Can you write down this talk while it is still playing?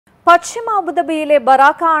പശ്ചിമ അബുദാബിയിലെ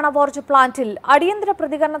ബറാക്ക ആണവോർജ പ്ലാന്റിൽ അടിയന്തര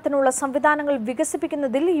പ്രതികരണത്തിനുള്ള സംവിധാനങ്ങൾ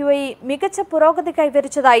വികസിപ്പിക്കുന്നതിൽ UAE മികച്ച പുരോഗതി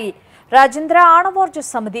കൈവരിച്ചതായി രാജ്യാന്തര ആണവോർജ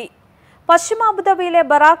സമിതി. പശ്ചിമ അബുദാബിയിലെ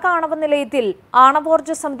ബറാക്ക ആണവ നിലയത്തിൽ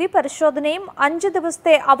ആണവോർജ സമിതി പരിശോധനയും 5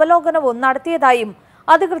 ദിവസത്തെ അവലോകനവും നടത്തിയതായും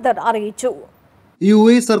അധികൃതർ അറിയിച്ചു.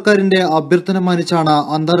 UAE സർക്കാരിന്റെ അഭ്യർത്ഥന മാനിച്ചാണ്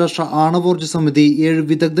അന്താരാഷ്ട്ര ആണവോർജ സമിതി 7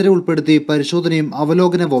 വിദഗ്ധരെ ഉൾപ്പെടുത്തി പരിശോധനയും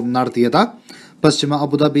അവലോകനവും നടത്തിയത്. പശ്ചിമ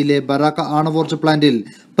അബുദാബിയിലെ ബറാക്ക ആണവോർജ പ്ലാന്റിൽ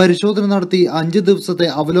പരിശോധന നടത്തി 5 ദിവസത്തെ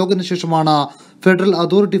അവലോകന ശേഷമാണ് federal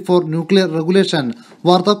authority for nuclear regulation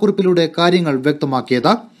വാർത്താക്കുറിപ്പിലൂടെ കാര്യങ്ങൾ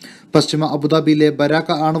വ്യക്തമാക്കിയത്. പശ്ചിമ അബുദാബിയിലെ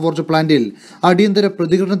ബറാക്ക ആണവോർജ പ്ലാന്റിൽ അടിയന്തര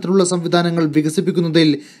പ്രതികരണത്തിനുള്ള സംവിധാനങ്ങൾ വികസിപ്പിക്കുന്നതിൽ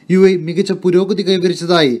UAE മികച്ച പുരോഗതി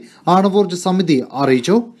കൈവരിച്ചതായി ആണവോർജ സമിതി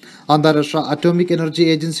അറിയിച്ചു. അന്താരാഷ്ട്ര atomic energy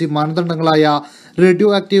agency മാനദണ്ഡങ്ങളായ radio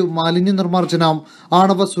active മാലിന്യ നിർമ്മാർജ്ജനം,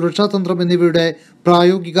 ആണവ സുരക്ഷാ തന്ത്രം എന്നിവയുടെ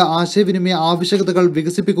പ്രായോഗിക ആശയവിനിമയ ആവശ്യകതകൾ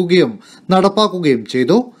വികസിപ്പിക്കുകയും നടപ്പാക്കുകയും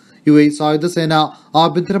ചെയ്തു. UAE സായുധ സേന,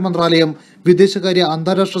 ആഭ്യന്തര മന്ത്രാലയം, വിദേശകാര്യ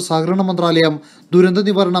അന്താരാഷ്ട്ര സഹകരണ മന്ത്രാലയം, ദുരന്ത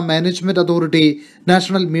നിവാരണ management authority,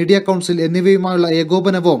 national media council എന്നിവയുമായുള്ള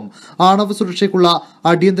ഏകോപനവും ആണവ സുരക്ഷയ്ക്കുള്ള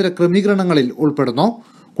അടിയന്തര ക്രമീകരണങ്ങളിൽ ഉൾപ്പെടുന്നു.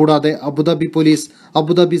 കൂടാതെ Abu Dhabi police,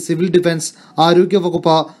 Abu Dhabi civil defence, ആരോഗ്യ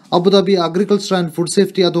വകുപ്പ്, Abu Dhabi agriculture and food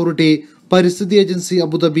safety authority, പരിസ്ഥിതി agency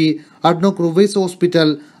Abu Dhabi, ADNOC Ruwais hospital,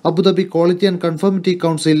 Abu Dhabi quality and കൺഫർമിറ്റി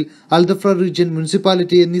council, Al Dhafra region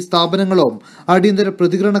municipality എന്നീ സ്ഥാപനങ്ങളും അടിയന്തര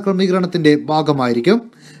പ്രതികരണ ക്രമീകരണത്തിന്റെ ഭാഗമായിരിക്കും.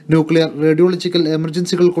 ന്യൂക്ലിയർ റേഡിയോളജിക്കൽ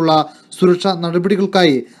എമർജൻസികൾക്കുള്ള സുരക്ഷാ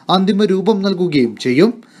നടപടികൾക്കായി അന്തിമ രൂപം നൽകുകയും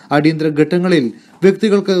ചെയ്യും. അടിയന്തര ഘട്ടങ്ങളിൽ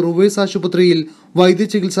വ്യക്തികൾക്ക് റുവൈസ് ആശുപത്രിയിൽ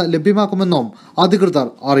വൈദ്യചികിത്സ ലഭ്യമാക്കുമെന്നും അധികൃതർ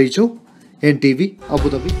അറിയിച്ചു. NTV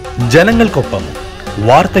Abu Dhabi. ജനങ്ങൾക്കൊപ്പം,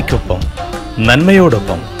 വാർത്തയ്ക്കൊപ്പം,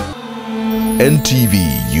 നന്മയോടൊപ്പം. NTV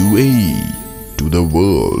UAE to the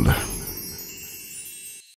world.